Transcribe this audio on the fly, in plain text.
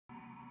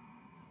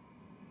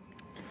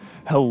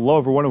Hello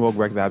everyone and welcome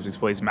back to the Abs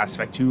Explains Mass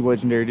Effect 2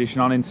 Legendary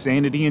Edition on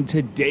Insanity, and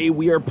today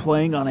we are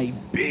playing on a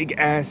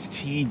big-ass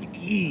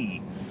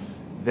TV.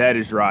 That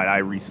is right, I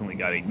recently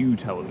got a new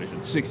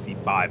television,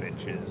 65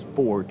 inches,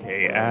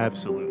 4K,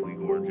 absolutely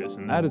gorgeous,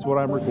 and that is what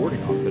I'm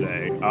recording on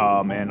today.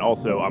 And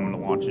also I'm going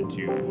to launch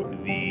into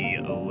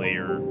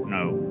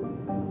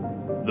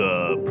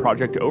the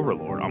Project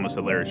Overlord, almost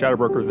a Lair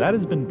Shadowbroker. That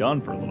has been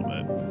done for a little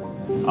bit.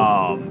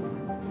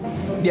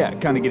 Yeah,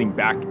 kind of getting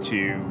back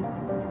to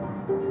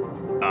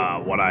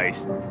what I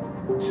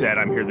said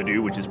I'm here to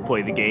do, which is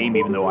play the game,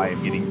 even though I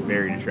am getting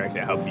very distracted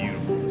at how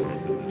beautiful this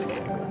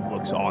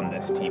looks on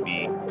this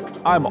TV.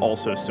 I'm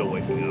also still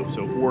waking up,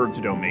 so if words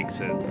don't make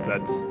sense,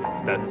 that's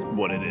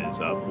what it is.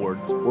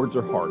 Words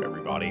are hard,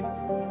 everybody.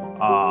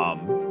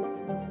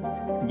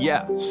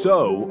 Yeah,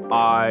 so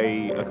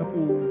I a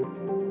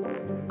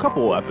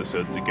couple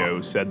episodes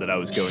ago said that I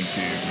was going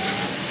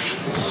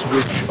to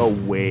switch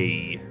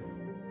away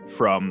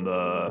from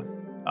the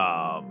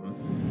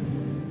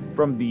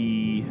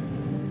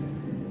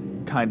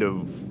kind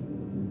of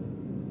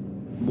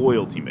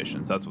loyalty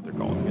missions. That's what they're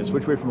called. I'm gonna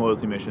switch away from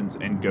loyalty missions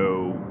and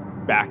go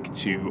back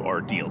to our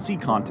DLC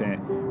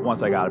content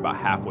once I got about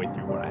halfway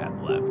through what I had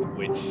left,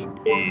 which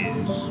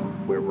is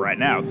where we're at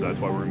now. So that's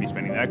why we're gonna be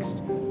spending the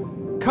next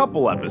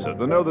couple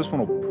episodes. I know this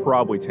one will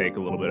probably take a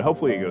little bit.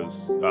 Hopefully it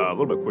goes a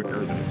little bit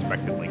quicker than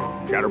expected, like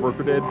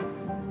Shadowbroker did.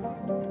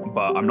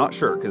 But I'm not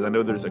sure, because I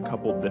know there's a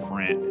couple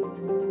different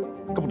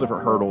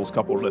hurdles,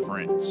 couple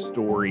different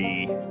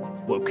story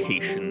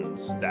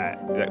locations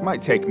that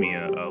might take me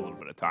a little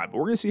bit of time, but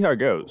we're gonna see how it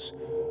goes.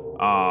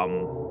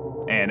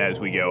 And as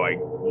we go, I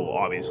will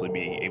obviously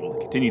be able to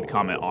continue to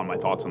comment on my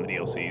thoughts on the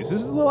DLCs.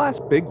 This is the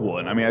last big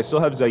one. I mean, I still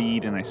have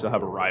Zaid and I still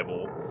have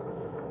Arrival.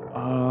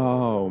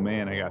 Oh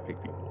man, I gotta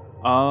pick people.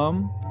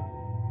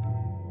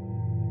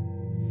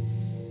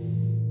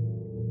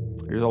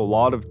 There's a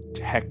lot of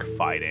tech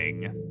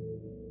fighting.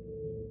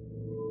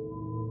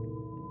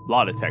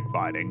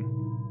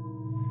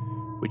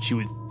 Which you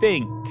would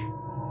think,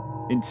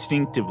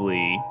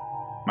 instinctively,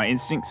 my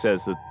instinct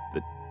says that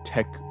the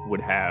tech would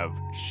have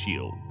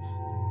shields.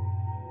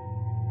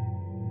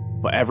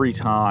 But every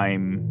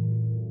time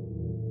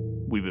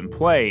we've been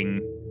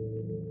playing,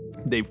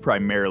 they've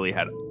primarily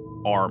had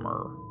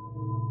armor.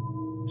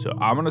 So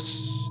I'm gonna,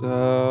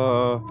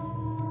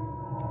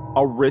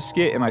 I'll risk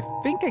it, and I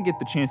think I get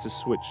the chance to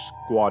switch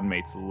squad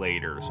mates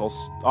later. So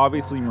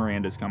obviously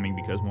Miranda's coming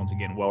because, once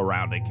again,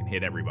 well-rounded, can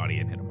hit everybody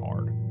and hit them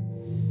hard.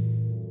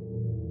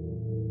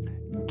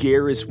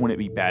 Garrus wouldn't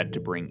be bad to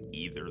bring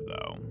either,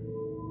 though.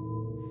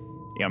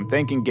 Yeah, I'm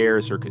thinking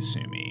Garrus or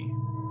Kasumi.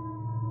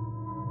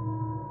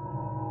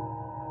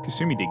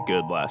 Kasumi did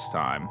good last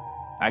time.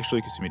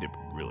 Actually, Kasumi did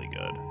really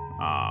good.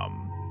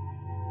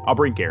 I'll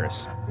bring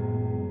Garrus.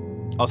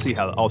 I'll see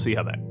how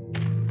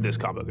this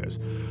combo goes.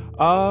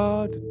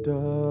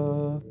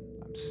 I'm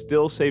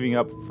still saving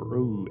up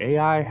for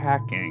AI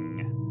hacking.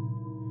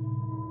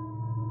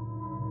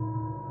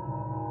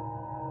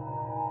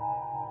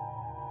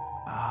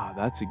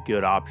 That's a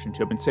good option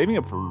too. I've been saving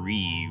up for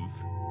Reeve,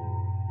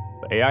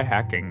 but AI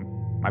hacking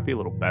might be a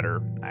little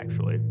better,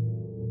 actually.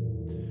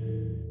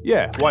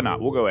 Yeah, why not?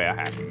 We'll go AI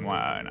hacking.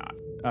 Why not?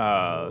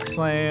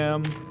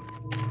 Slam.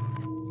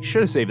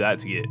 Should have saved that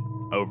to get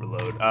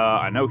Overload.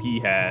 I know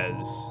he has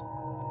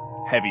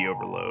heavy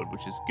Overload,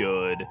 which is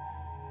good.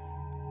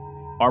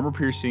 Armor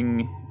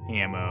piercing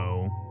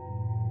ammo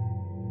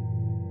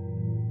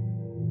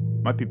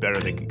might be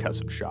better than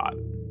concussive shot.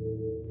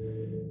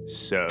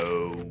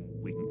 So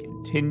we can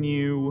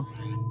continue.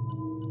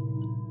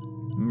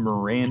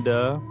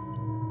 Miranda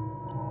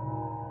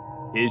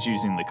is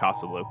using the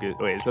Casa Locus.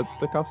 Wait, is that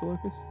the Casa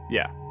Locus?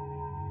 Yeah.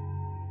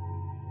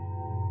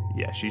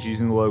 Yeah, she's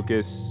using the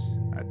Locus.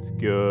 That's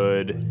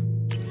good.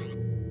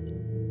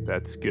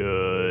 That's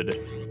good.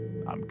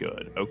 I'm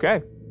good.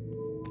 Okay.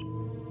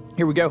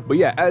 Here we go. But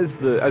yeah, as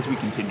we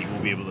continue,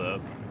 we'll be able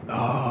to...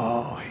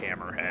 Oh,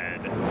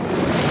 Hammerhead.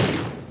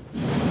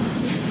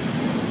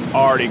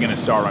 Already going to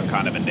start on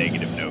kind of a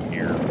negative note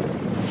here.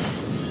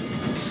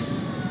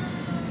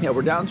 Yeah,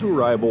 we're down to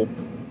Arrival,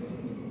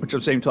 which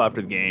I'm saving until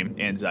after the game,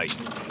 and Zaid,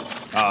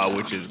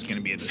 which is going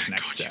to be in this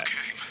next set.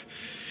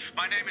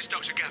 My name is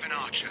Dr. Gavin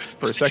Archer.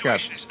 For a second, I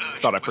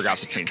thought I forgot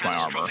to change my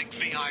armor.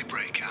 VI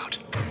breakout.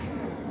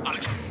 I'll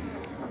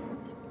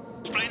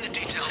explain the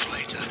details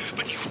later,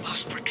 but you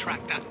must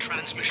retract that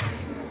transmission.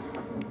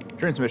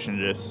 Transmission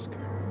disk.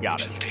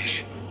 Got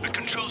it. The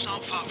controls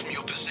aren't far from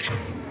your position.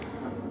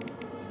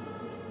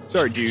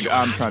 Sorry, dude.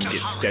 I'm trying to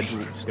get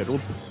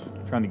scheduled.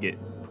 Trying to get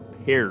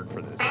prepared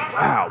for this.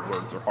 Wow,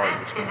 words are hard.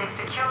 This is a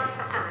secure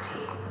facility.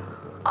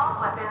 All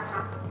weapons.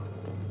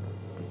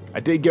 I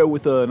did go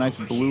with a nice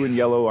blue and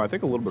yellow. I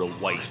think a little bit of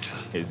white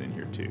is in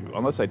here too.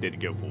 Unless I did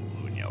go full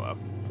blue and yellow.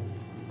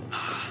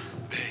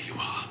 There you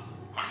are.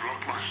 I've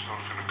locked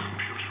myself in a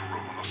computer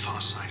room on the far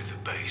side of the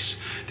base.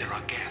 There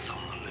are Geth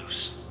on the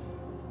loose.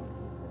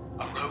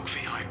 A rogue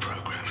VI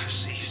program has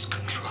seized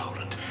control,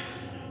 and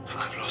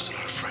I've lost a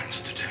lot of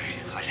friends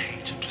today. I'd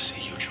hate to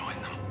see you join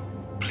them.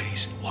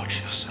 Please watch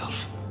yourself.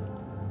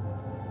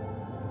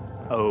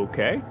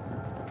 Okay.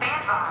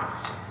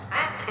 advised,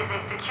 this is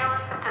a secure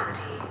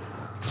facility.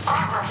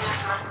 All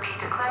weapons must be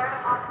declared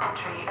upon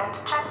entry and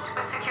checked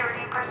with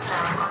security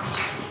personnel on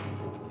duty.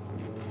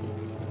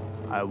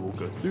 I will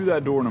go through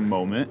that door in a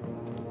moment.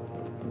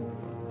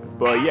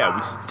 But yeah,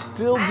 we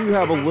still do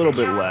have a little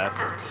bit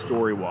left,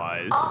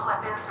 story-wise. All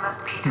weapons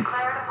must be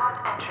declared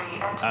upon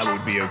entry and I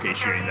would be okay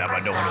shooting that,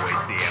 but I don't want to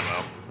waste the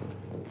ammo.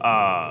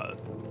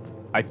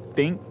 I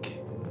think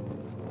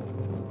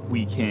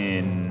we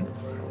can...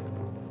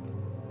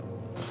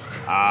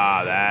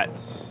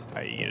 that's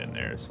how you get in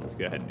there. So let's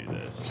go ahead and do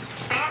this.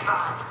 Be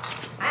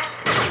advised, this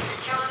is a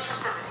secure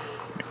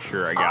facility. Make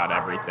sure I got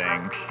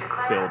everything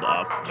filled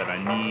up that I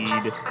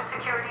need. With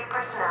security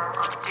personnel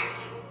on duty.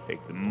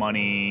 Take the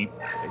money,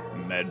 take the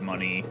med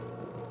money,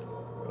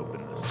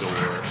 open this door.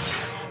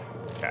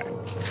 Okay.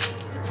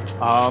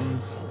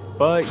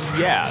 But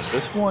yeah,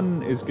 this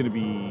one is going to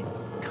be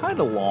kind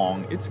of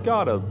long. It's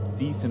got a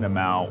decent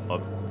amount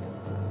of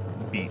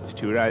beats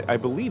to it. I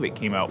believe it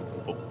came out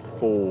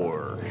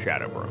before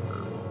Shadow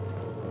Broker.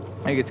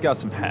 I think it's got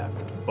some heft,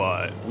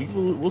 but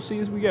we'll see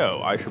as we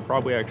go. I should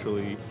probably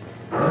actually do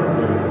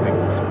the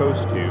things I'm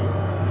supposed to.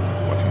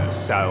 Watching a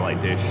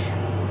satellite dish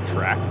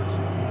retract.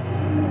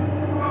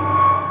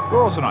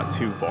 We're also not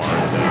too far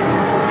into it.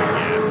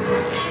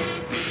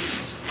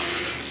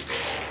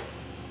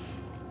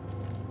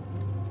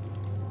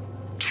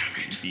 Damn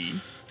it. The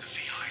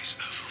VI's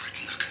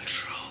overridden the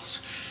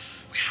controls.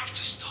 We have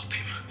to stop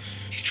him.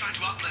 He's trying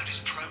to upload his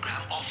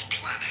program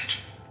off-planet.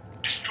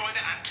 Destroy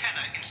the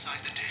antenna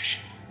inside the dish.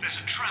 There's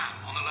a tram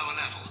on the lower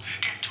level.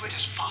 Get to it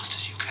as fast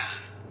as you can.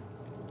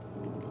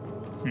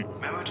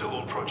 Memo to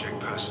all project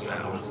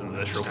personnel. Listen to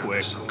this real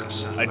quick.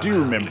 I do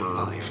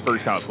remember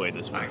first time I played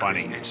this one,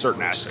 finding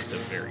certain aspects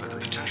of it very but the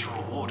potential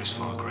reward is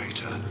far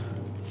greater.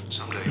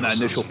 Someday and that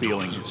initial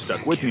feeling just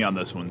stuck with me on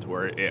this one, to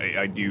where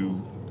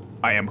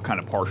I am kind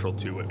of partial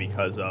to it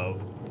because of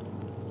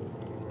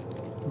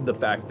the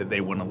fact that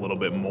they went a little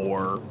bit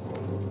more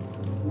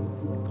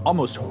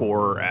almost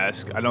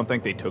horror-esque. I don't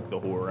think they took the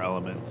horror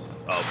elements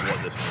of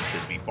what this one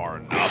should be far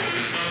enough,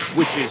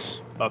 which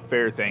is a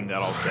fair thing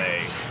that I'll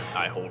say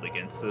I hold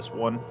against this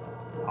one.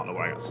 I don't know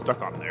why I got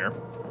stuck on there.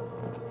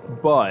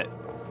 But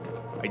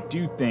I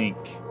do think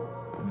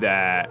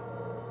that,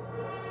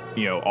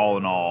 you know, all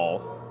in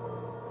all,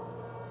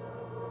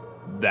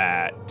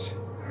 that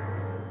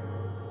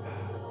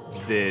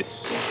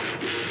this...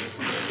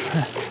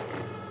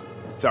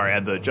 Sorry, I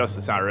had to adjust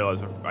the sound. I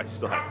realized I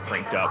still had it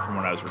cranked up from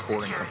when I was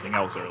recording something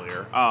else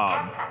earlier.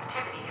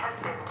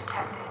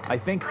 I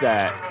think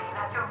that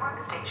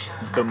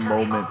the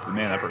moments...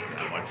 Man, that hurt me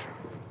that much.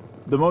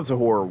 The moments of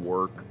horror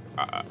work,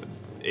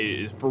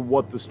 is for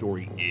what the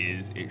story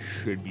is, it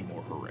should be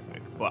more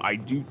horrific. But I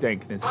do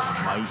think this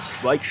might,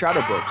 like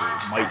Shadow Broker,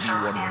 might be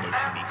one of the most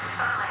unique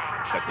ones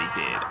that they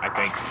did. I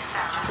think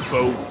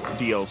both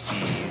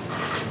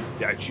DLCs...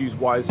 Did I choose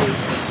wisely?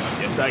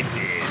 Yes, I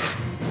did.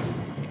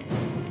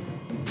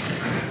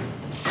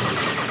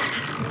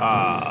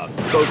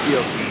 Both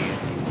DLCs,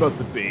 both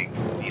the big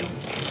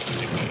DLCs,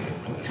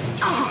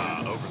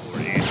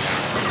 Overlord and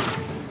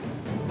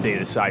they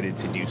decided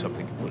to do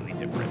something completely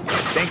different. So I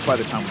think by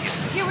the time we get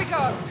to this, here we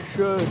go.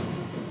 Should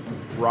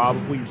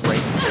probably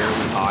rank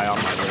fairly high on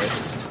my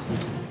list.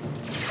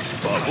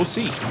 But we'll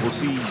see. We'll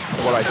see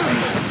what I think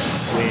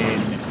when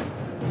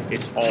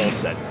it's all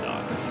said and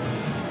done.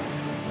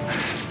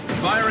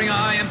 Firing a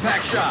high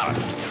impact shot.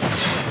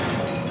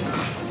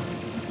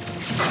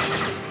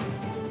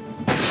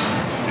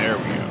 There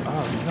we go.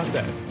 Oh, he's not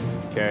dead.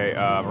 Okay,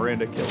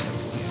 Miranda killed him.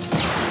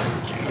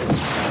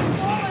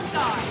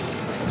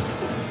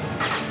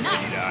 Did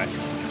he die?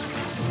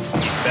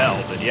 He fell,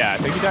 but yeah, I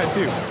think he died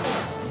too.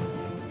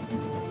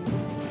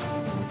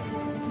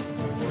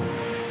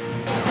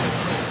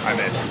 I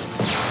missed.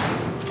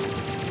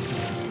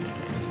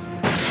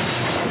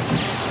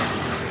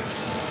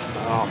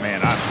 Oh man,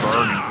 I'm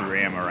burning through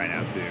ammo right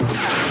now too.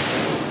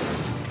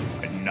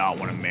 I do not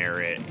want to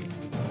merit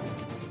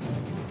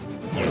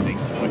using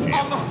too much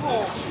ammo.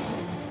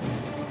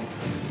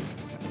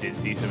 I did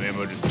see some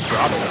ammo just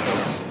drop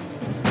though.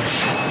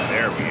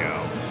 There we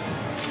go.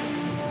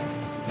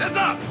 Heads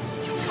up!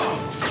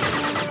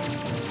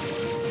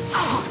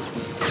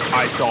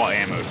 I saw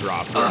ammo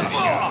drop. Where did it go?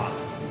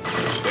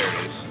 There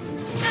it is.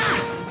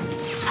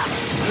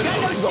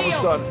 He's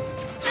almost done.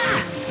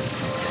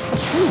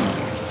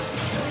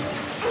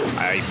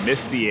 I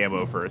missed the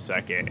ammo for a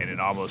second, and it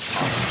almost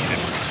cost me.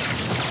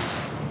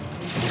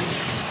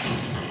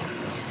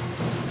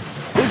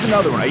 Here's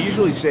another one. I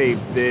usually save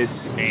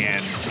this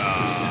and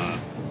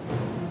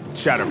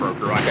Shadow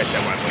Broker. Like I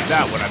said, when I play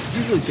that one, I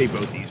usually save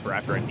both these for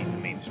after I beat the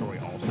main story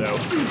also.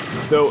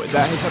 Though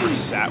that has never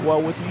sat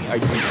well with me, I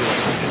do feel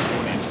like this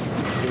one in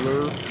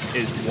particular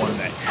is one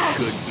that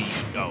should be...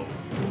 Oh,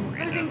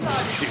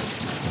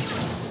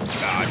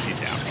 get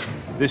down.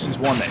 This is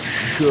one that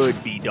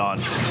should be done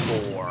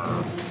before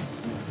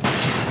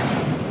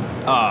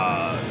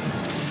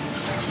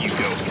you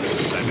go through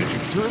this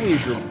dimension. It really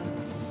is your...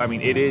 I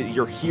mean, it is.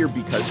 You're here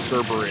because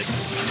Cerberus,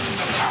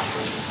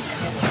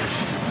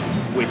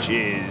 which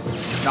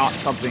is not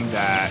something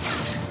that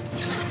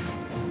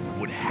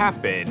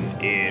happen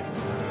if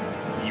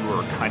you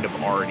were kind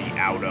of already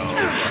out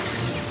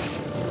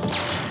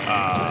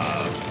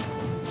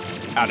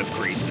of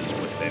graces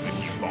with them if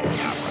you follow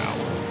that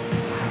route.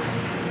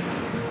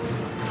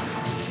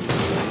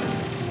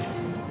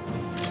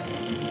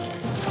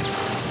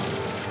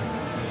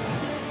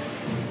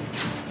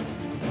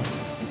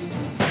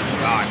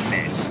 Ah, I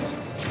missed.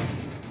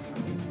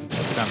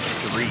 That's down to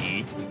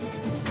 3.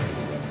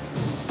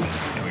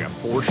 And we got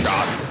 4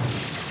 shots.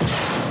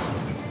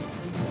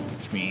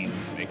 Which means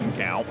make them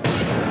count.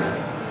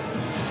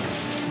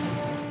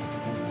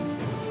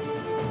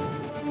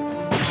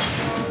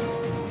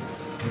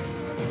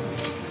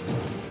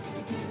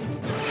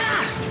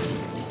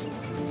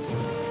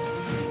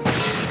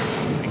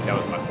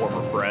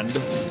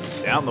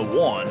 Down the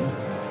 1.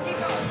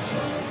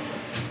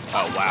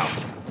 Oh, wow.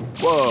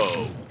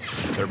 Whoa.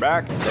 They're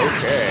back?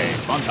 Okay.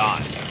 Fun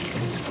time.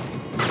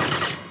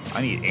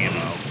 I need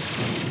ammo.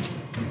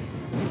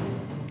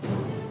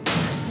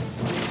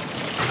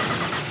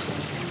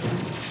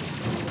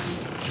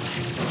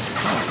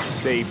 I'll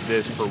save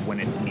this for when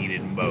it's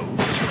needed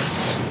most.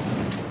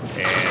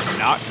 And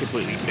not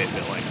completely fit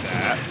it like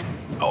that.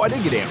 Oh, I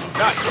did get ammo.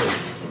 Nice.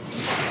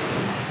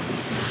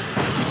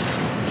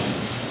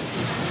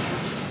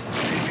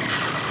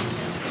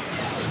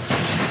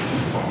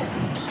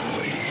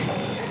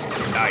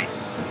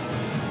 Nice.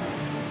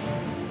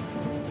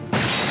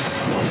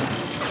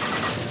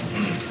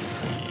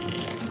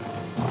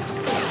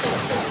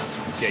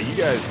 Yeah, you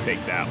guys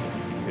take that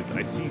one, because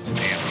I see some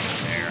ammo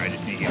in there. I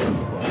just need to get it.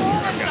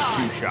 I've got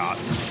 2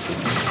 shots.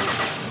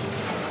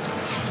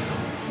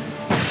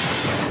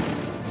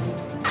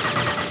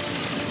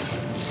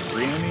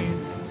 Three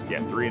enemies?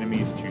 Yeah, 3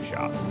 enemies, 2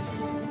 shots.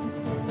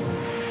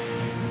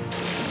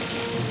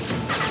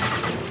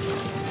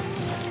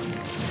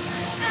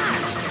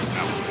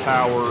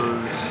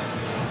 Powers.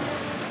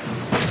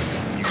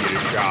 You get a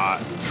shot.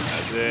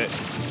 That's it.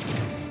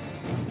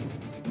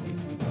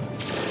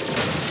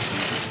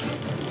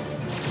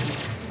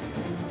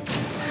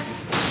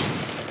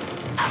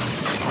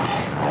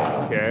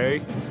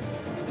 Okay.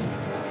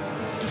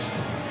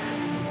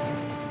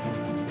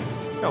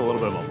 Got a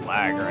little bit of a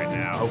lag right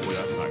now. Hopefully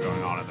that's not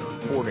going on in the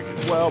recording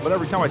as well, but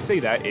every time I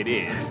say that, it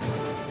is.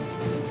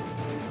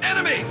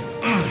 Enemy!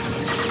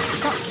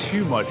 It's not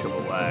too much of a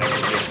lag.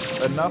 It's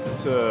enough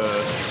to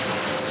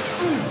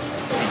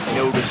be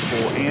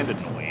noticeable and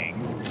annoying.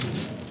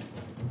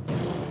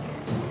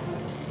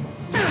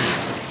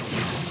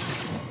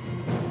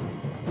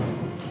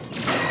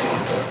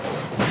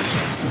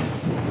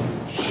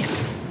 Shoot.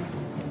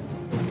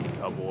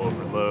 Double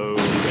overload.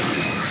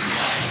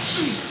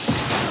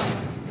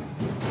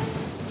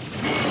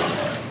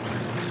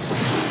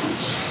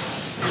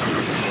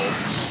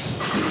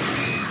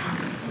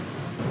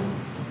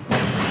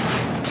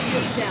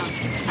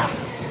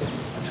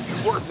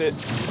 Worth it.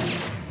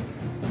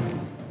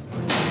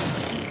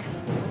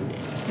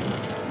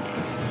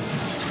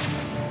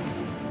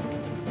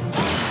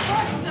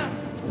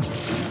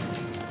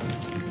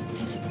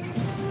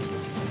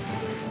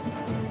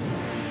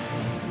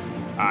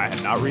 I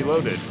had not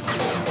reloaded.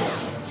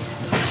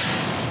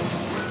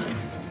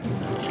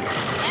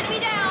 Get me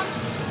down.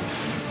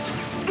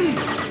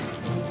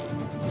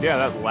 Yeah,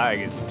 that lag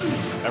is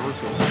ever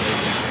so slow.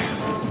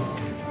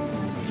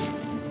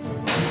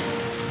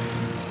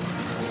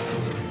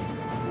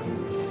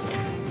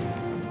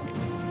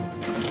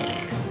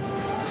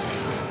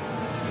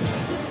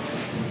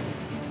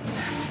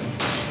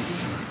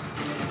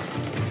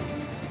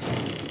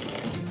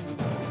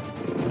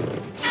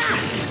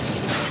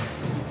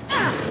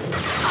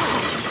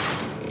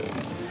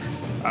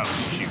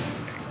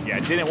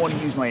 Didn't want to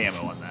use my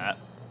ammo on that.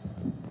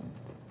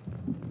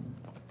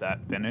 That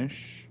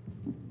finish.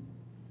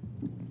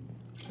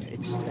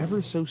 It's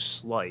ever so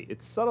slight.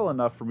 It's subtle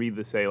enough for me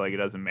to say like it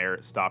doesn't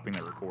merit stopping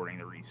the recording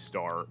to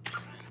restart.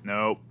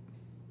 Nope.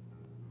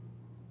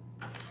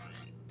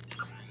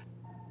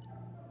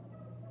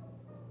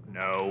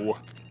 No.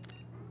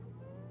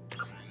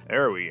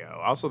 There we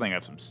go. I also think I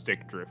have some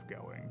stick drift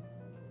going.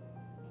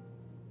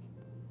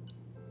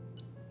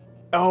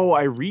 Oh,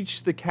 I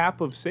reached the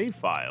cap of save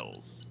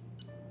files.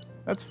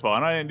 That's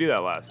fun. I didn't do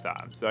that last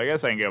time. So I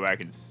guess I can go back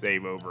and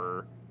save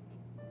over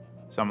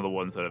some of the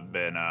ones that have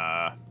been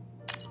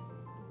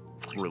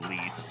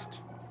released.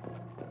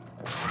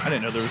 I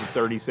didn't know there was a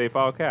 30 save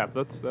file cap.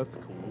 That's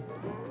cool.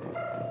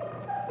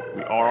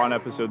 We are on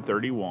episode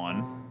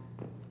 31.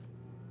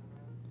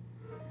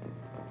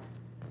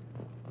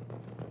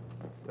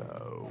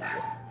 So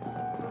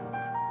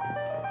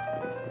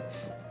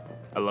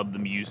I love the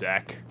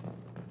muzak.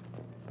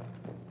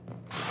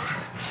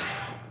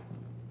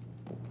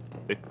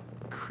 The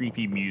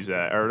creepy music,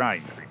 or not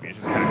even creepy, it's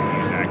just kind of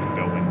music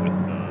going with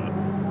the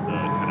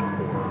kind of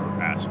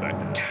horror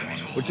aspect of this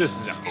one, which this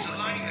is a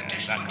aligning the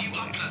dish to a new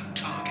upload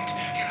target.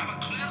 He'll have a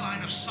clear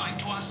line of sight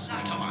to our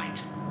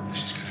satellite.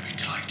 This is going to be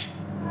tight.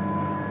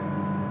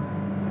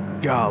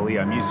 Golly,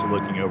 I'm used to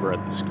looking over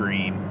at the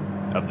screen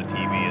of the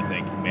TV and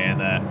thinking,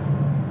 man,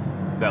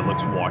 that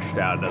looks washed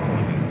out, it doesn't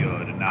look as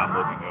good, and now I'm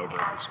looking over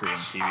at the screen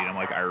TV, and I'm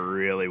like, I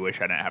really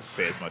wish I didn't have to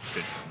pay as much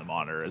attention to the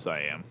monitor as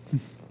I am.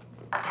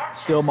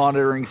 Still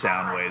monitoring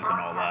sound waves and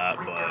all that,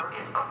 but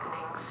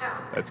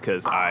that's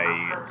because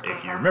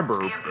if you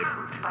remember, if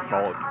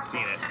you've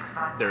seen it,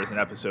 there's an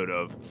episode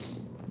of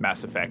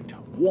Mass Effect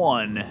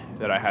 1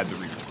 that I had to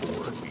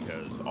re-record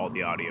because all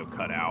the audio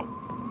cut out,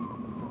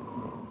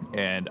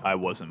 and I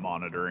wasn't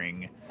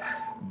monitoring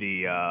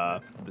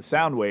the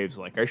sound waves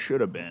like I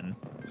should have been,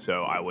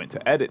 so I went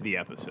to edit the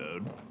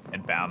episode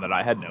and found that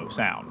I had no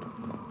sound.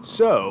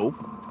 So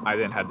I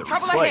then had to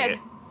replay it.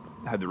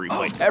 I had to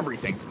replay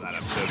everything from that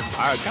episode.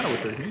 I kind of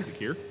wish there was music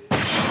here.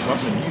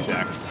 Love the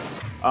muzak.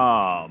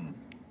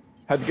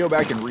 Had to go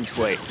back and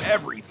replay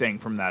everything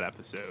from that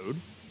episode,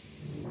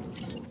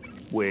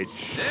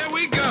 which There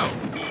we go.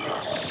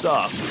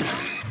 sucked.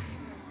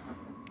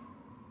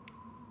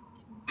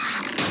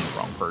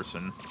 Wrong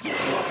person.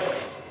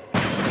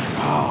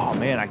 Oh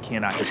man, I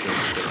cannot hit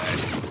those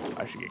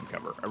today. I should get in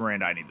cover.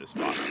 Miranda, I need this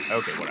spot.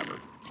 Okay, whatever.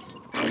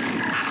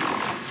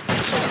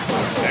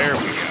 There we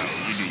go.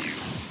 You do you.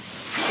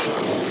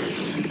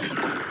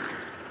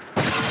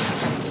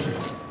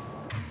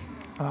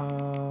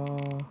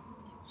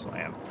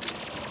 Slam.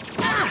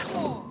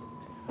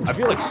 I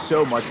feel like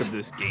so much of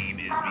this game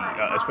is me,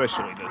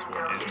 especially this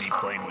one, is me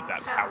playing with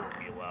that power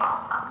wheel up.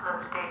 All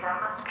upload data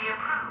must be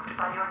approved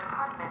by your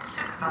department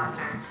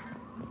supervisor.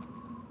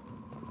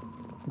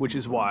 Which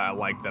is why I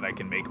like that I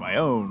can make my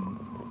own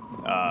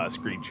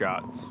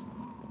screenshots.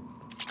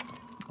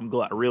 I'm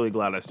really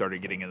glad I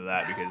started getting into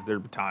that, because there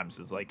are times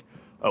it's like,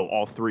 oh,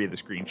 all 3 of the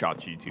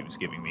screenshots YouTube's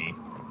giving me,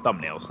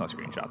 thumbnails, not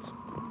screenshots.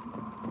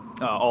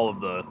 All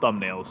of the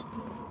thumbnails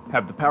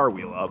have the power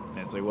wheel up, and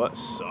it's like, well, that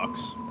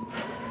sucks.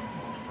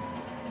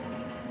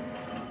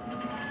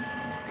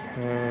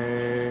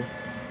 Okay.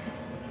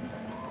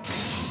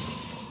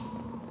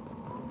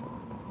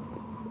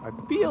 I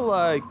feel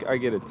like I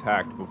get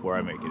attacked before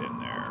I make it in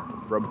there.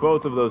 From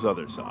both of those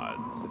other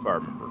sides, if I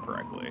remember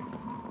correctly.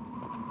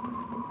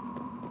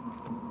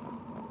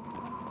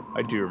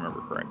 I do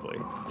remember correctly.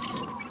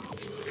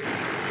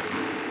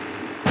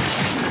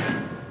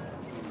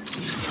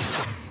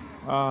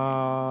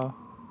 I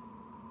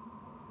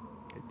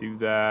do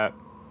that.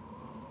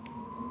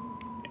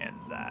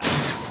 And that.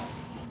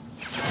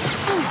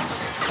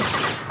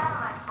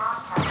 Satellite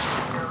broadcast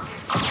window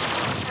is open.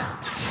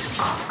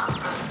 All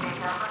upload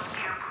data must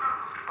be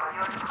approved by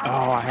your department.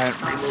 Oh, I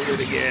hadn't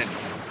reloaded again.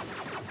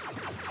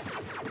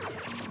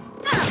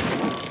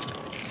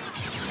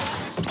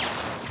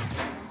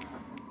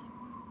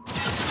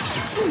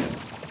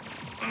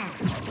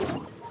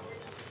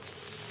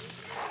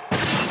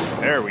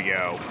 There we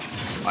go.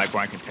 Like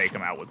when I can take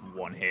them out with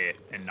one hit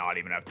and not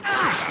even have to worry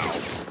about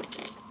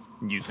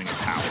using a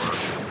power.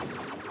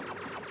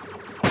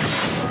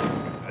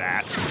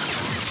 That.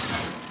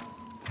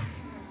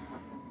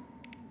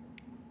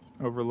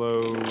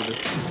 Overload.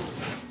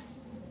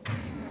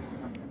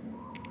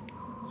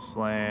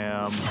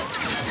 Slam.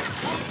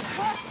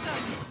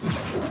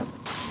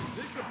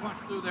 This should punch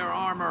through their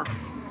armor.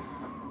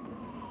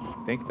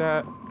 Think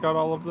that got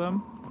all of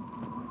them?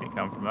 Can you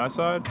come from that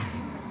side?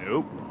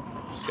 Nope.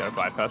 Just gotta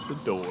bypass the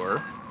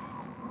door.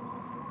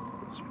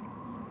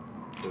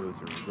 Those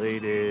are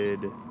related.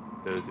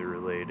 Those are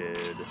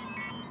related.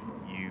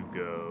 You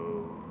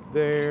go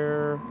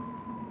there.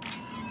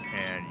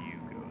 And you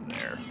go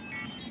there.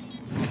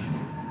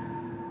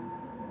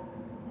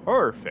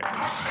 Perfect.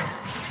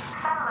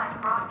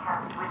 Satellite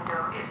broadcast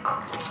window is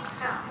opening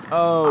soon.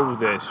 Oh,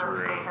 this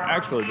room.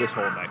 Actually, this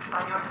whole next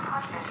By your episode.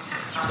 department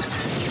supervisor.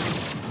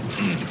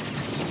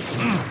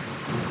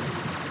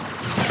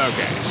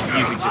 Okay,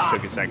 music just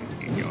took a second to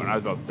get going. I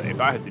was about to say,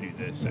 if I had to do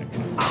this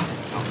section,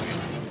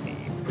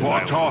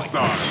 Watch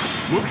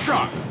hostile. Look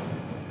shot.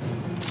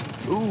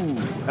 Ooh,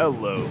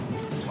 hello,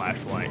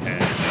 flashlight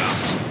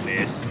head.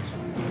 Missed.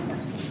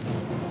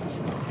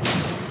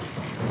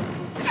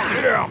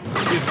 Yeah,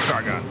 use the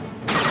shotgun.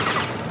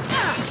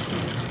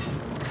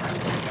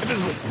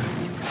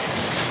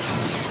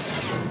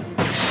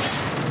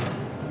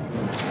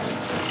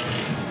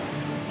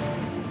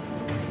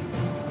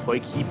 Play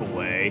keep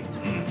away.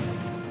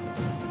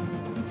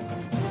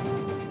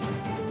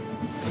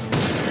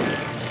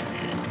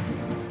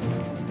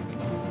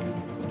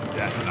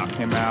 That knock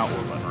him out.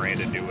 We'll let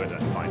Miranda do it.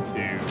 That's fine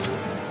too.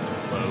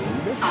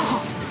 Load.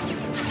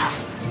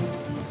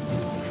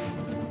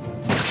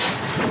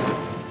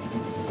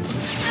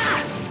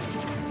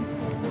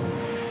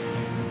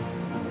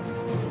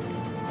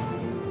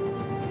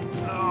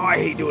 Oh, I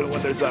hate doing it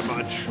when there's that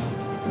much.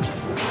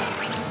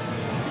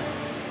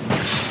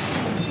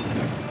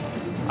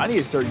 I need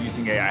to start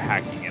using AI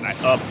hacking, and I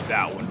upped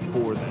that one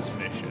for this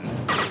mission.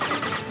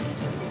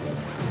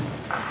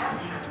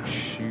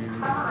 Shoot.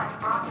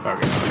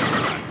 Okay.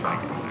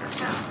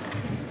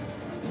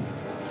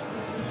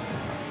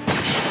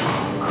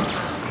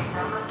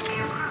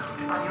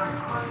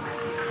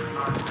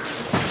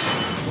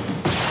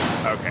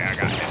 Okay, I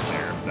got hit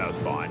there. That was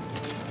fine.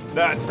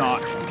 That's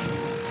not.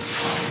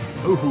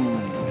 Ooh,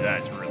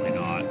 that's really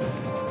not.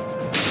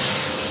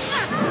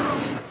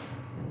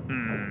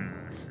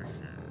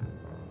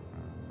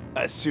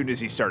 As soon as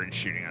he started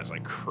shooting, I was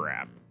like,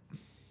 crap.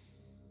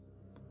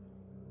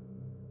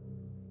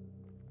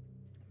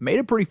 Made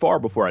it pretty far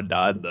before I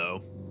died,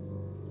 though.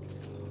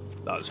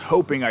 I was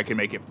hoping I could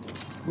make it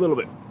a little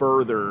bit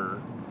further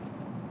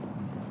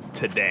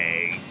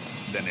today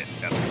than it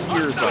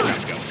appears like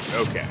I'm going.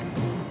 Okay.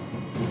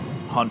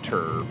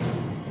 Hunter.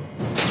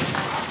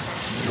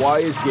 Why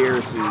is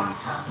Garrus's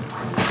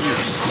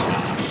fierce?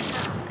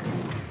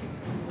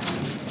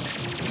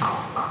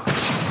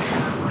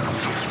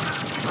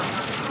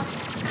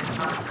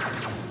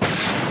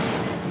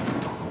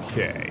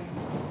 Okay.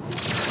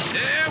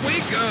 There we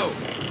go.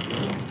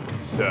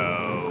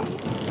 So,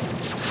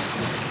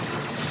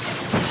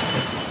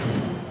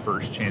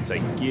 first chance I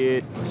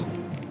get,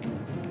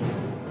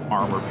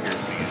 armor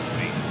piercing is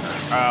me.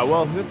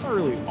 Well, that's not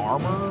really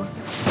armor,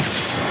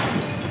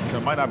 so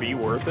it might not be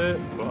worth it,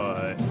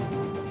 but.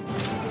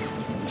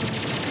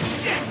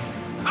 Yes!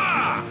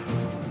 Ah!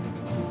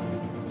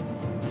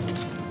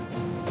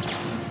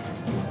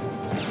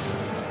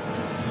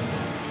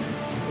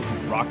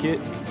 Rocket.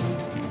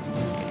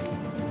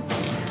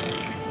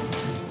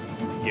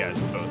 You guys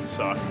both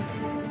suck.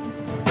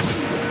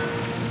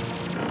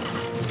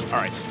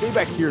 Alright, stay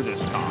back here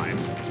this time.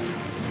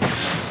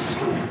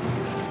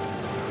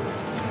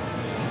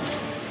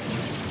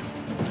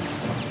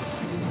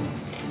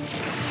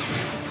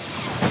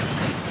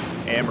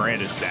 And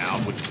Miranda's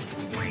down, which is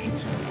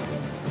great.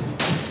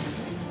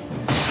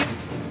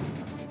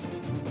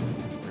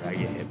 Where did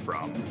I get hit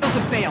from?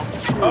 Doesn't fail.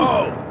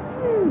 Oh!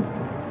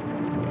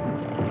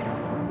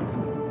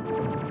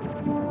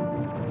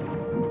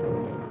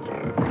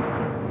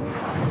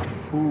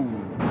 Ooh,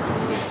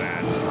 this is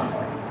bad.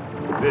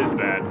 This is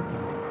bad.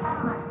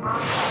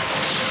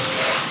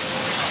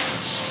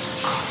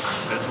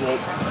 Let's roll.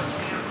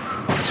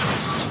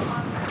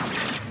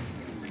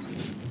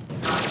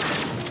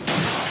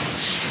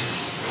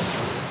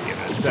 Give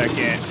it a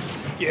second.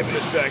 Give it a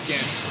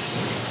second.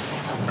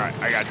 Alright,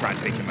 I gotta try and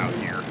take him out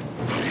here.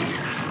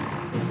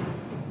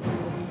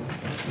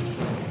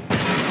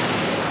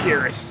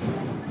 Garrus.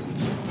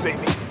 Save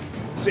me.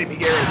 Save me,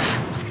 Garrus.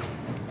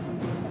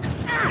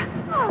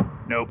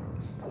 Nope.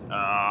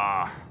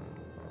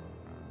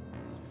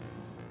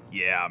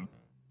 Yeah.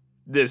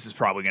 This is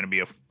probably going to be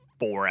a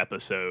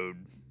 4-episode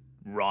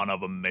run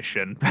of a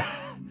mission.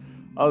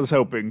 I was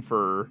hoping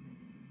for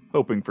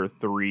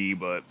 3,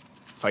 but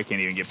if I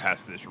can't even get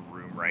past this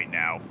room right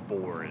now,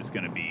 4 is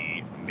going to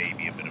be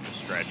maybe a bit of a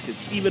stretch.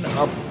 Because even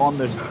up on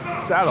the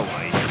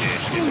satellite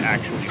dish is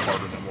actually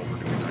harder than what we're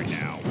doing right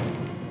now.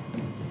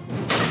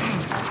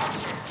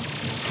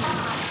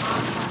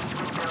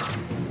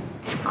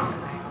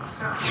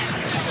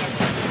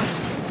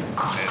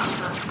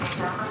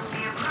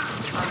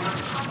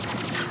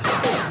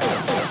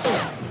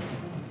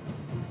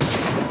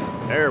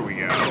 There we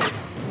go.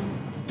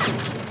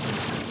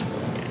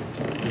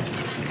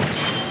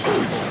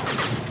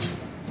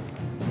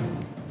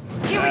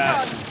 Here we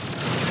go.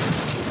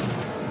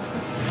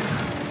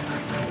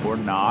 Or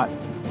not.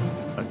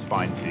 That's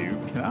fine too.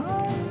 Can I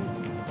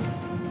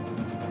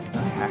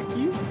hack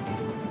you?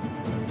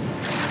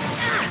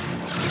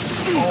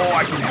 Oh,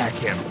 I can hack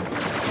him.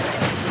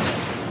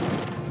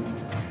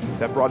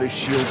 That brought his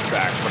shield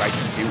back, but I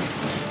can do it.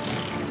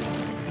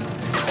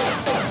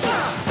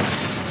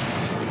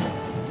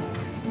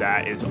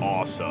 That is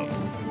awesome.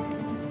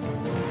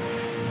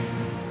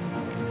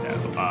 No,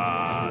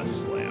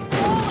 slam.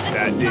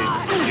 That did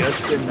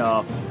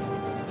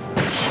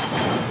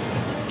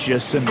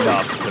just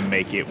enough to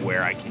make it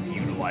where I can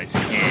utilize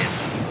him.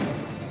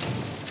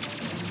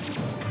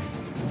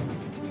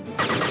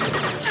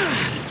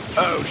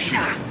 Oh,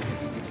 shoot.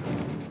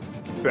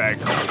 Back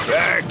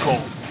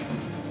home.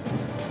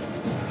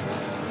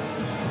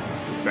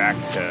 Back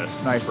to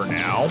sniper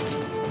now.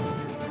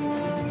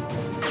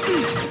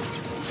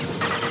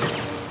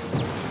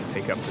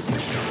 Take up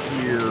position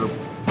here.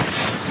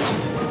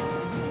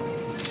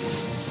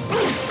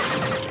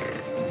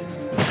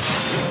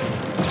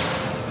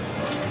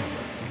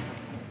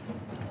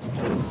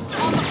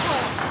 On the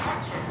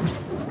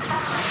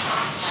floor.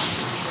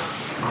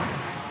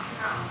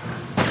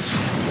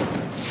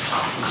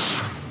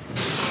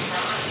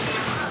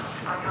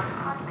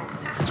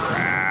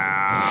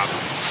 Crap.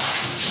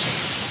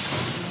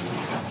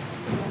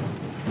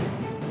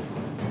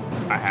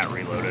 I had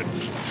reloaded.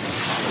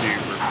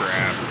 Super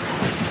crap.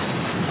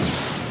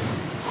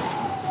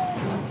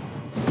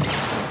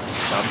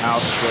 Somehow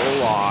still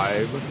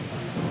alive.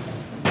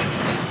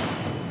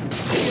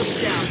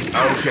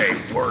 Okay,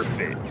 worth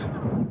it.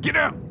 Get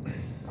out!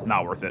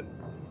 Not worth it.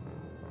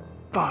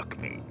 Fuck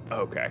me.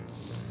 Okay.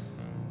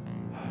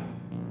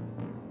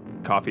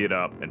 Coffee it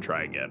up and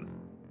try again.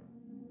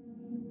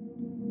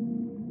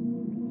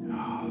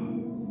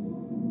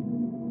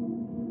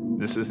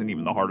 This isn't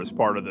even the hardest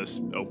part of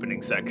this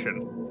opening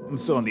section. I'm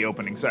still in the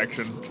opening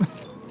section.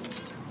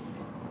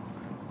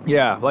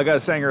 Yeah, like I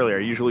was saying earlier,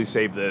 I usually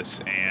save this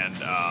and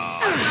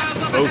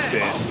both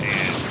this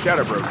and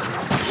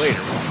Shadowbroker later,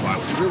 which is why I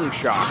was really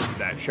shocked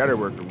that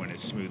Shadowbroker went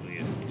as smoothly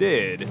as it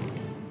did.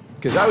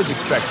 Because I was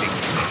expecting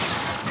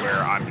this,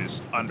 where I'm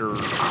just under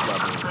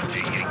leveled and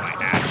getting my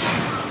ass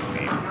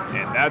handed,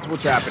 and that's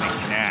what's happening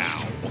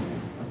now.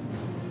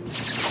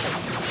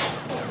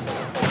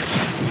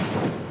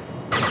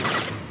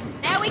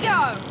 There we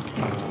go.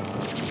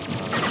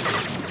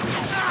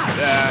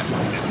 That,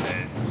 and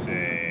then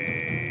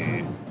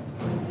say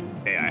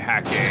AI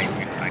hacking.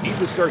 I need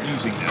to start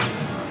using them.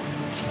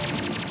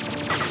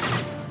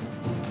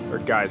 There are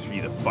guys for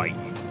you to fight,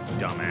 you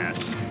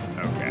dumbass.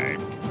 Okay,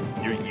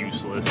 you're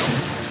useless.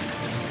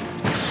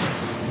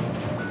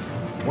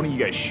 One of you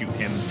guys shoot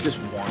him just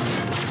once.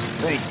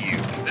 Thank you.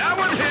 That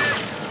one hit!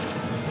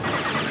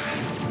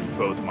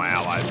 Both my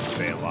allies will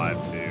stay alive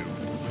too.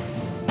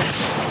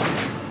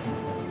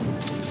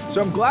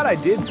 So I'm glad I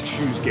did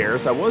choose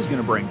Garrus. I was going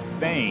to bring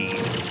Thane,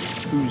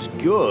 who's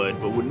good,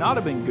 but would not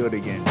have been good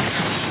against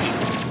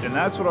shields. And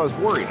that's what I was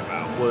worried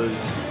about, was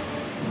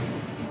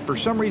for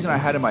some reason I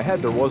had in my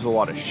head there was a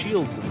lot of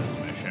shields in this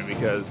mission,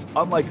 because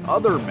unlike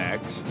other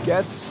mechs,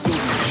 Geth still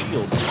use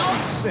shields in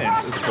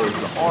sense as opposed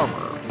to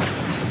armor.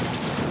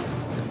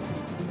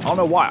 I don't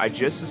know why, I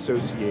just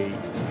associate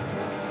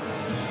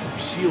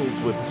shields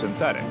with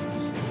synthetics.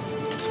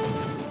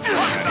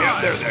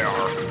 Yeah, there they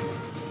are.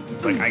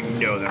 It's like, I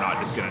know they're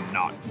not just gonna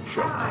not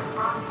show up.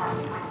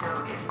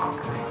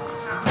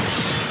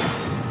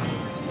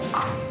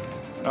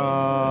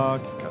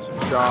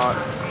 Concussive shot.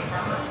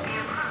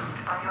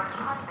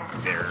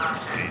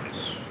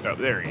 Oh,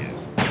 there he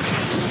is.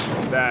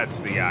 That's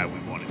the guy we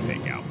want to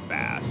take out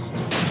fast.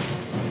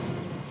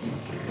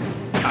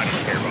 I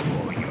don't care about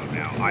blowing you up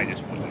now. I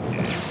just want you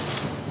dead.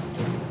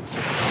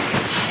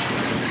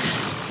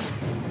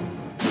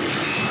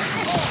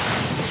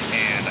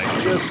 And I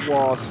just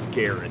lost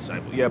Garrus.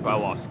 Yep, I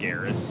lost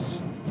Garrus.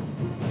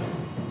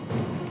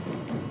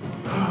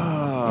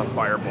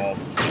 Fireball.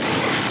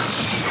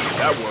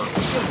 That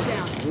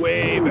worked.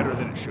 Way better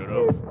than it should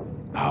have.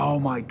 Oh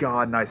my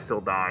god, and I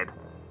still died.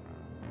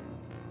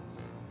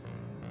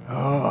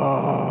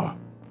 Oh.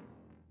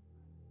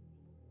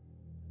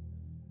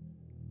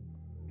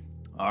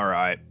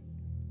 Alright.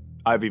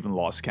 I've even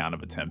lost count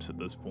of attempts at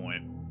this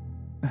point.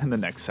 And the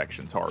next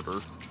section's harder.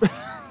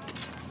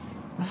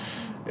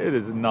 It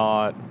is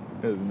not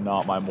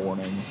my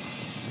morning.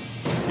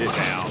 Get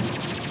down.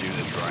 Do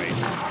this right.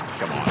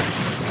 Come on.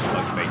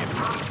 Let's make it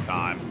through this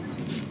time.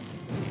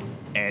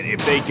 And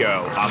if they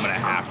go, I'm gonna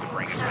have to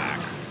bring it back.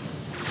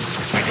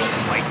 I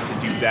don't like to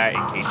do that in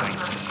case I need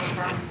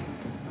it.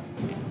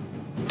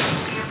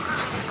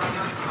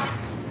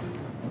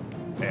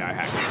 Hey, I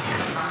hacked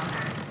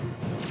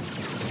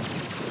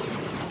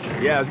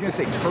it. Yeah, I was gonna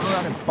say, turn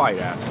around and fight,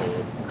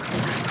 asshole.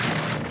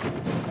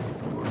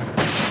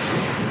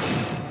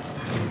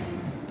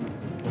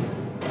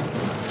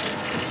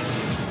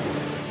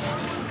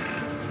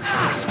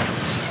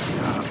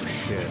 Oh,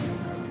 shit.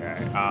 Okay.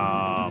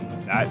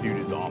 That dude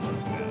is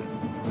almost dead.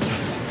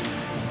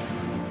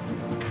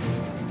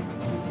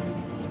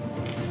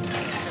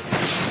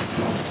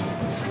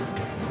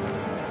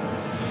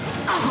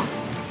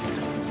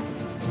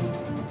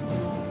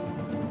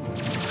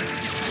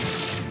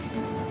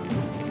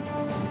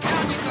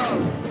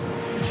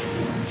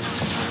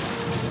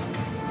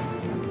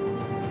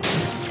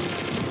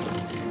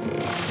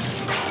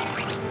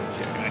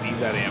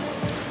 That ammo.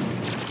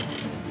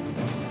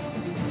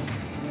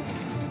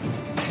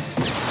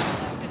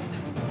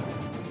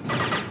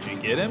 Did you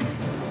get him?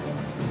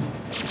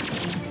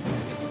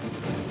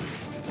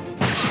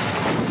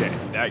 Okay,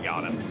 that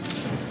got him.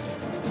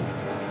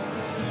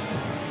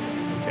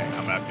 Okay, I'm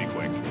gonna have to be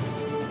quick.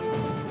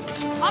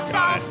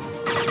 Hostiles!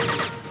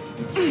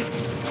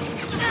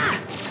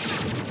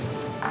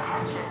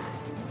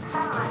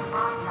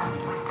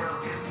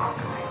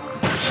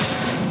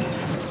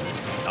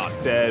 Not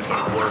dead, but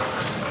it worked.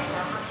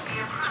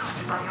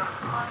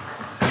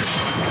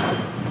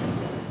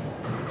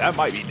 That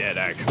might be dead,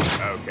 actually.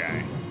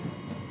 Okay.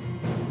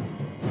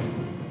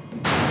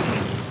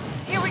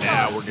 Here we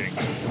Now go. we're getting...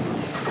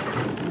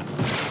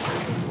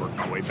 Working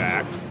our way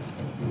back.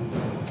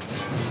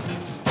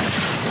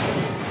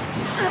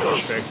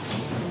 Perfect.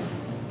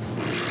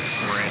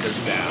 Miranda's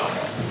down.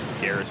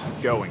 Garrison's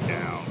going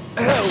down.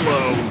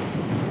 Hello!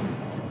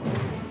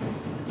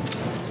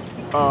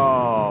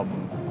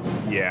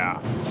 Yeah,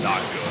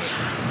 not good.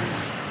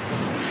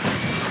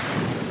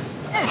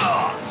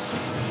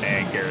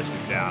 And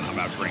Garrison's down. I'm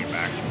about to bring him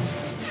back.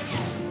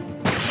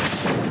 I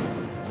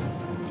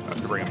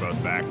have to bring them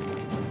both back.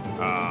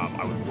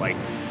 I would like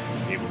to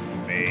be able to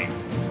make...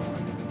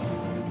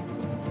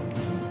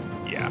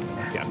 Yeah,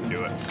 just have to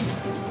do it.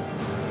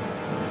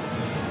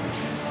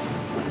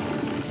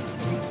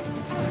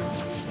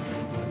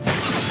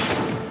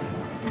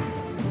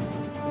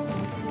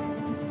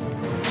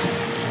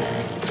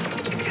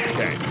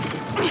 Okay.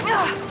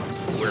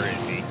 Where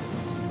is he?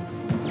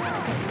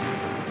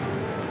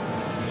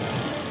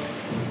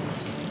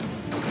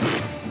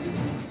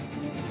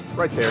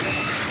 Right there.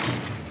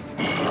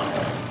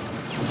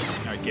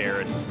 Alright,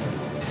 Garrus.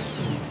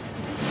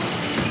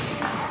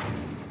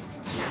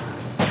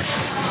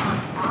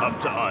 Up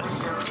to us.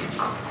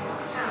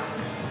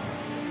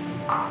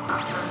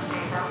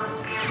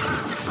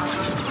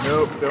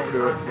 Nope, don't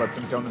do it. Let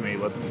them come to me.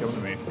 Let them come to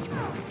me.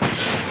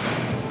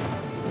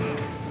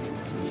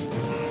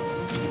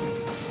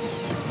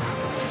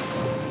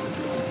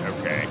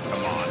 Okay,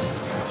 come on.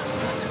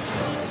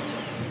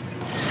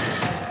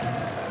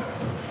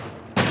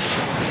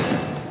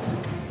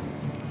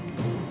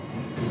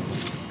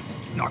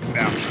 Knock him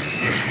down.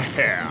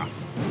 Yeah.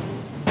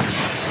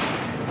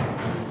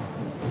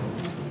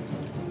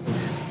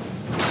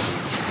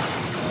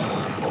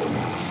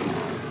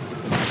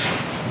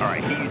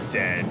 Alright, he's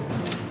dead.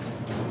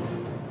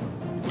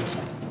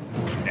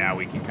 Now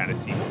we can kind of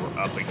see what we're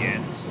up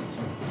against.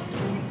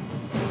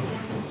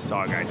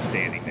 Saw a guy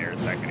standing there a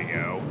second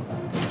ago.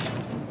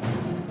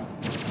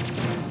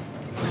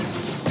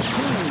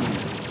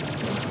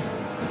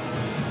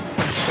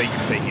 Thank you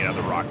for taking out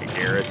the rocket,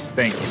 Garrus.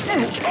 Thank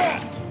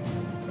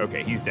you.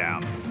 Okay, he's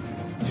down.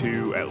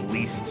 At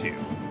least two.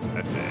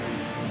 That's it.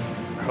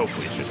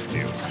 Hopefully it's just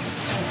two.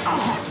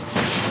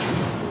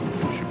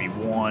 Should be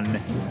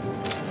one.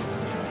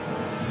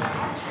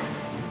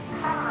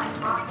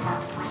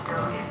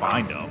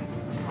 Find them.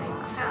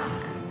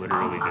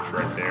 Literally just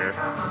right there.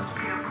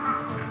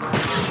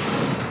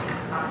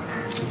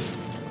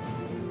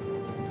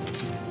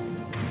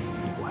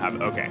 People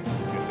have, okay, I was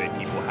gonna say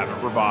people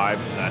haven't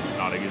revived. That's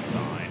not a good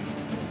sign.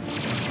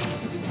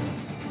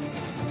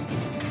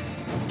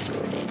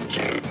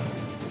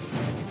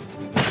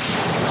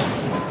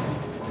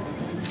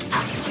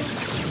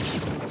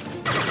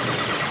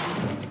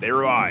 They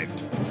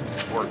revived.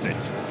 Worth it.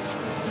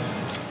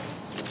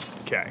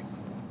 Okay.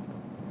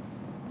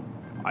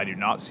 I do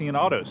not see an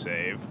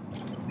autosave,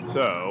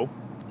 so...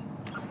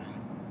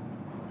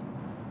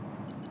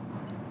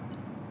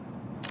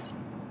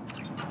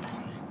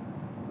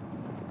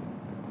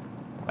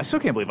 I still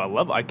can't believe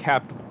I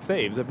capped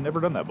saves. I've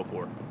never done that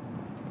before.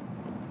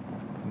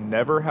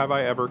 Never have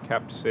I ever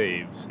capped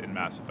saves in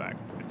Mass Effect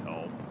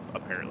until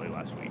apparently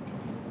last week.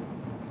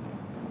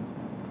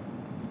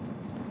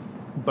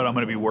 But I'm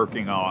going to be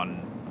working on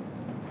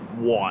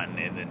one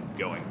and then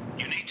going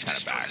You need to kind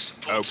of destroy back. the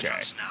support Okay,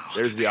 studs now.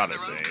 there's the They have their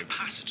own autosave.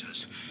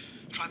 capacitors.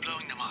 Try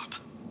blowing them up.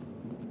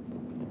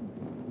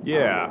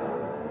 Yeah.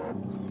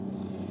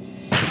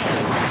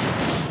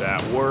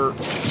 That worked.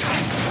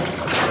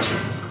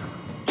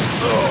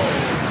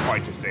 Oh,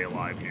 fight to stay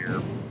alive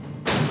here.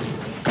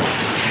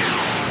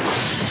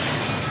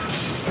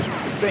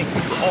 Thank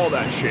you for all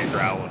that shit,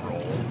 Growl and Roll.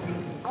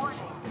 Warning.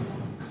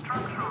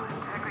 Structural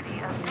integrity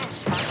of dish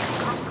has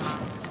been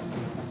compromised.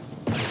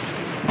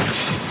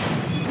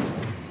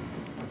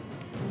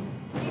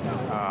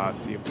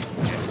 See if we can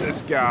get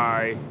this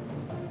guy.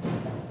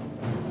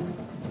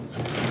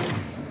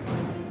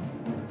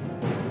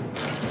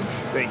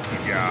 Thank you,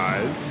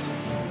 guys.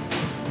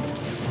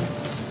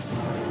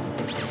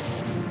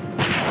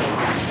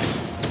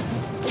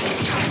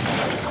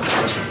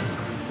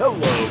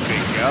 Hello,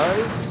 big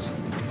guys.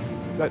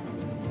 Is that...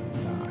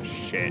 Ah,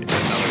 shit.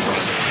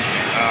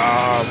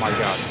 Oh my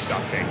god,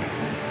 stop taking.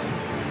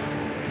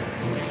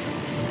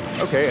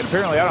 Okay, and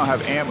apparently I don't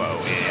have ammo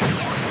in.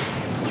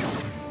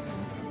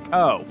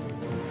 Oh.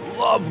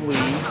 Lovely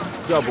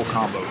double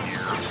combo here.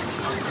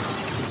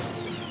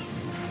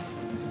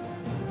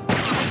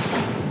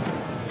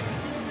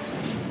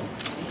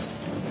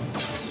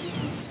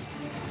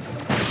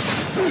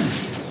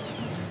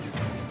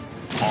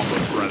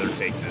 Almost rather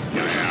take this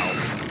guy out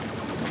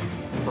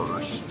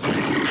first.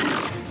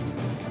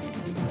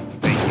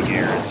 Thank you,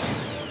 Garrus.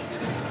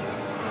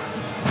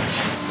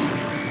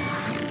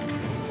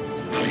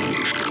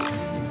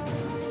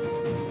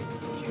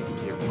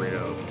 Get rid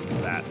of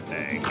that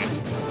thing.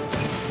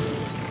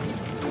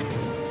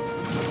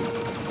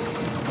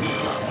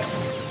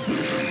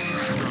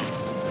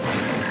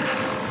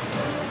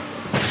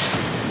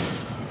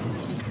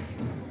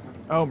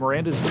 Oh,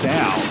 Miranda's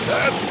down.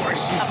 That's why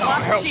she's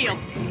not helping.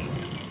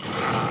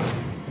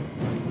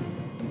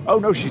 Oh,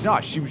 no, she's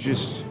not. She was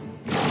just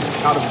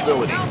out of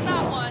ability. Found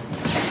that one.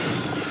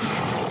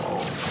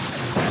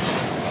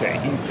 Okay,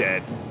 he's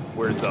dead.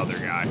 Where's the other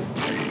guy?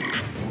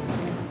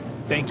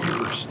 Thank you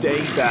for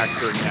staying back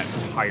during that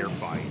entire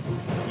fight.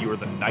 You are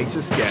the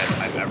nicest guest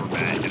I've ever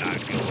met, and I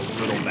feel a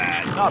little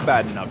bad. Not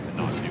bad enough to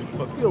not do it,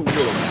 but feel a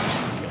little bad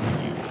for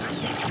killing you.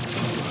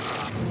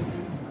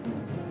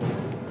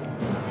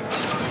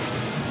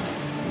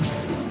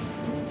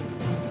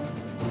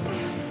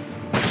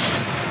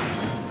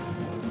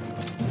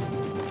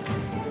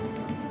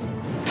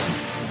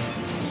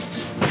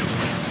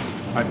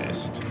 I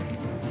missed.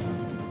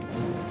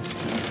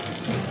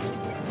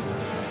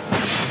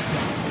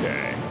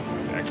 Okay,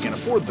 so I can't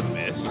afford the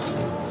miss.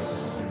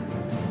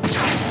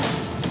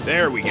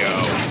 There we go.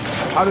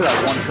 How did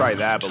I want to try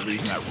that, but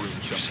losing that room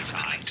so many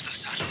times? To the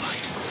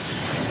satellite.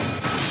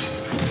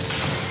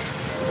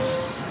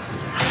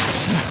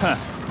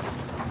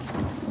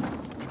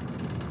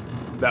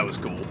 That was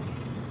cool.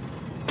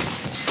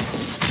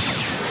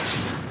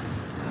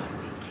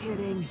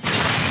 Kidding.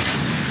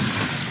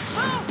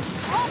 Oh,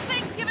 whole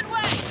thing's giving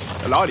way.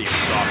 That audio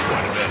is off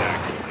quite a bit,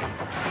 actually.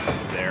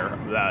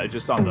 There,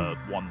 just on the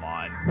one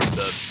line.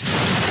 The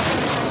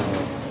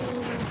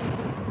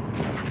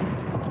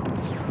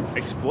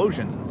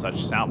Explosions and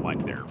such sound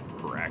like they're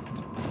correct.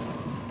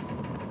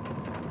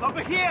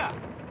 Over here!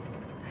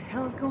 What the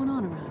hell is going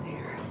on around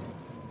here?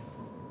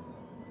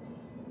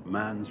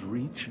 Man's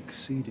reach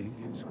exceeding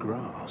his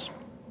grasp.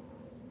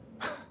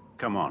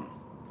 Come on,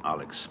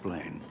 I'll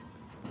explain.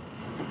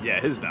 Yeah,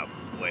 his mouth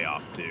was way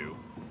off too.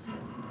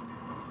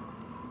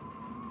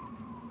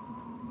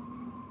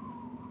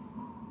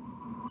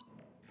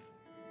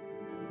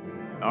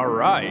 All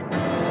right,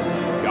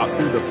 got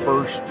through the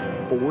first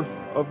fourth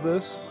of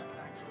this.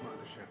 Thanks,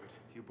 Commander Shepard.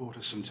 You bought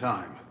us some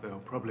time,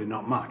 though probably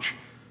not much.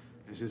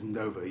 This isn't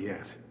over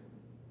yet.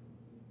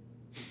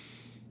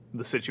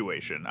 The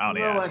situation. I don't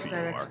need to Blow ask us who that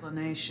you are.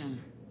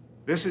 explanation.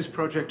 This is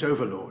Project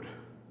Overlord,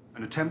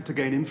 an attempt to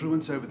gain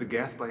influence over the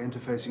Geth by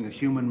interfacing a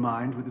human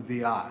mind with a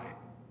VI.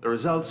 The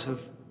results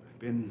have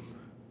been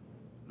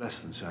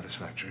less than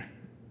satisfactory.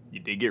 You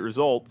did get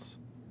results.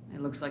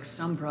 It looks like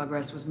some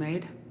progress was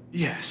made.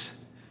 Yes,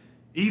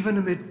 even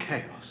amid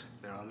chaos,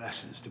 there are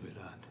lessons to be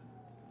learned.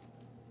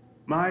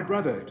 My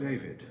brother,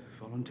 David,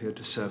 volunteered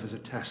to serve as a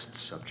test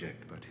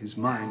subject, but his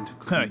mind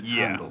couldn't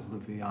Yeah. handle the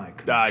VI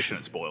connection. I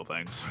shouldn't spoil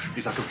things.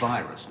 He's like a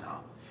virus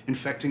now,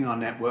 infecting our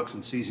networks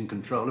and seizing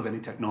control of any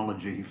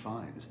technology he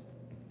finds.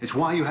 It's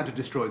why you had to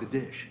destroy the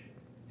dish.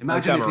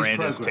 Imagine Like if how his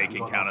Miranda's program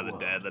taking got count off of the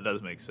world. dead. That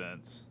does make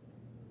sense.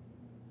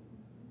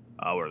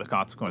 What are the What's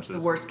consequences?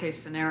 the worst case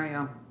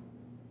scenario?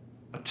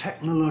 A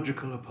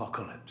technological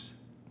apocalypse.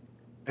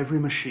 Every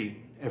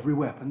machine, every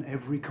weapon,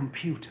 every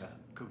computer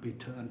could be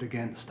turned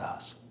against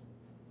us.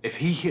 If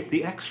he hit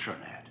the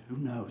extranet, who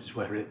knows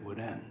where it would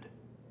end?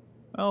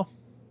 Well,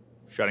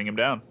 shutting him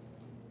down.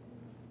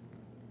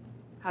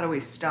 How do we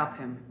stop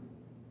him?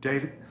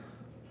 David,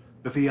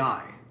 the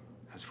VI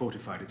has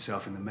fortified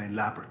itself in the main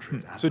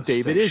laboratory. at So Atlas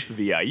David is Station.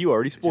 the VI. You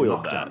already It's in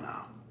spoiled lockdown that.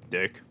 now.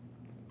 Dick.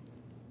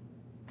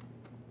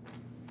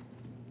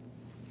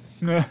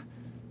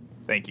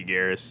 Thank you,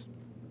 Garrus.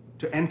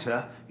 To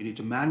enter, you need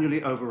to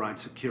manually override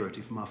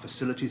security from our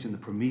facilities in the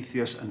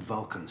Prometheus and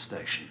Vulcan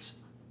stations.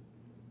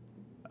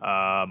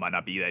 Might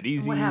not be that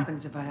easy. What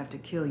happens if I have to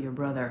kill your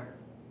brother?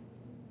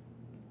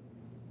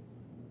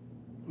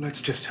 Let's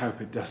just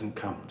hope it doesn't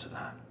come to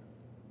that.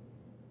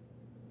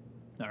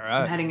 All I'm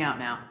right. heading out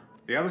now.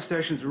 The other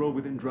stations are all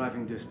within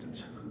driving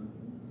distance.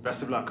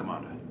 Best of luck,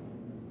 Commander.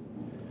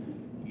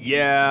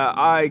 Yeah,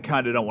 I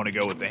kind of don't want to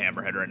go with the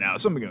hammerhead right now,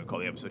 so I'm going to call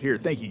the episode here.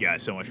 Thank you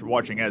guys so much for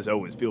watching. As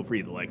always, feel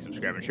free to like,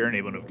 subscribe, and share,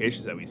 enable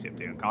notifications that we stay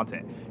updated on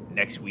content.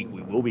 Next week,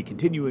 we will be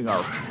continuing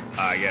our,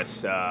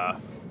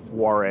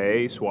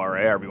 soiree,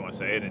 however you want to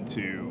say it,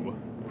 into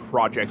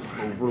Project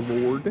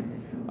Overlord.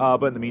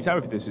 But in the meantime,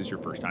 if this is your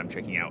first time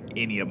checking out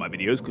any of my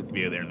videos, click the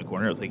video there in the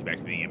corner. It'll take you back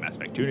to the beginning of Mass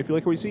Effect 2. And if you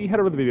like what you see,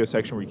 head over to the video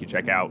section where you can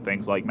check out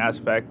things like Mass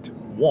Effect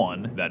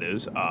 1, that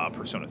is,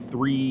 Persona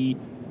 3,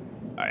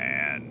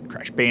 and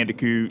Crash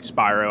Bandicoot,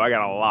 Spyro. I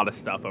got a lot of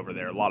stuff over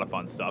there, a lot of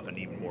fun stuff, and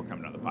even more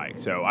coming down the pike.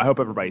 So I hope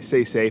everybody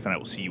stays safe, and I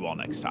will see you all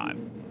next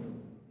time.